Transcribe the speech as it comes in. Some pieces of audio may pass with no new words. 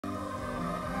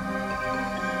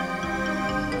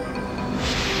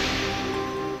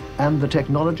And the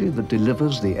technology that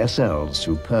delivers the SL's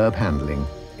superb handling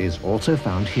is also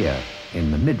found here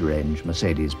in the mid-range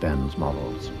Mercedes-Benz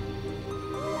models.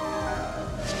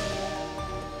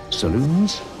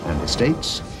 Saloons and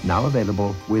estates now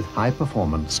available with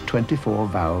high-performance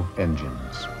 24-valve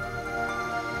engines.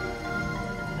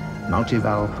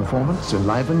 Multi-valve performance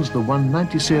enlivens the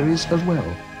 190 series as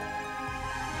well.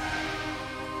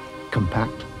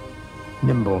 Compact,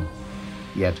 nimble,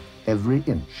 yet every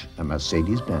inch a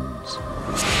Mercedes-Benz.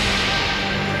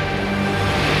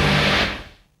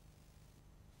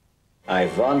 I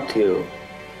want you,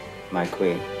 my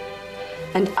queen.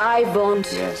 And I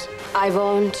want. Yes. I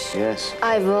want. Yes.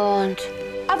 I want.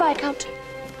 A Viscount.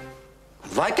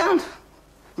 Viscount?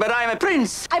 But I'm a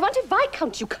prince. I want a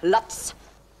Viscount, you klutz.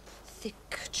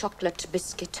 Thick chocolate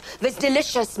biscuit with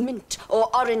delicious mint or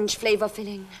orange flavor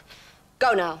filling.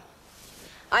 Go now.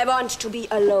 I want to be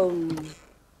alone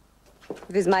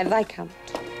with my Viscount.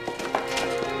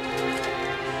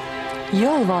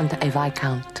 You'll want a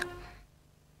Viscount.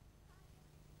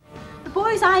 The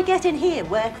boys I get in here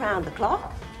work round the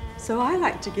clock, so I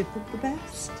like to give them the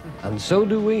best. And so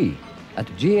do we. At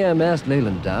GMS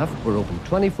Leyland Daf, we're open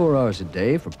 24 hours a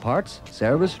day for parts,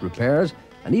 service, repairs,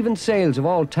 and even sales of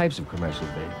all types of commercial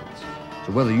vehicles.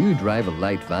 So whether you drive a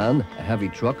light van, a heavy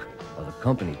truck, or the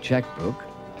company checkbook,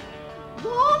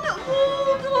 One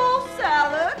Waldorf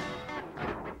salad.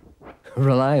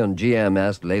 rely on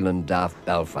GMS Leyland Daf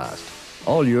Belfast.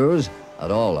 All yours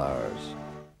at all hours.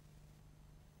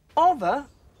 Hoverstripe?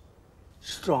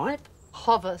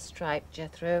 Hoverstripe,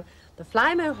 Jethro. The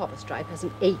Flymo Hoverstripe has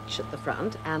an H at the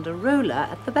front and a roller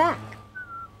at the back.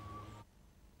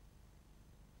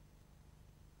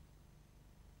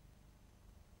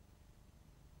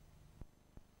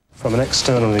 From an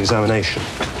external examination,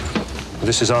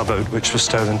 this is our boat, which was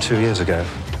stolen 2 years ago.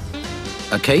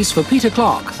 A case for Peter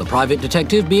Clark, the private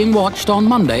detective being watched on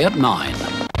Monday at 9.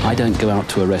 I don't go out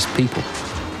to arrest people.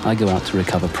 I go out to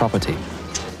recover property.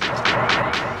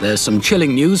 There's some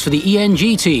chilling news for the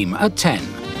ENG team at 10.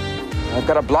 I've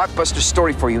got a blockbuster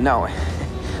story for you now.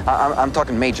 I'm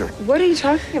talking major. What are you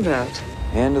talking about?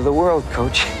 End of the world,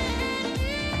 Coach.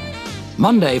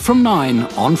 Monday from 9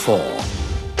 on 4.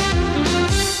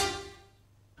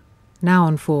 Now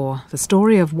on 4, the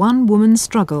story of one woman's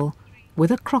struggle with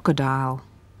a crocodile.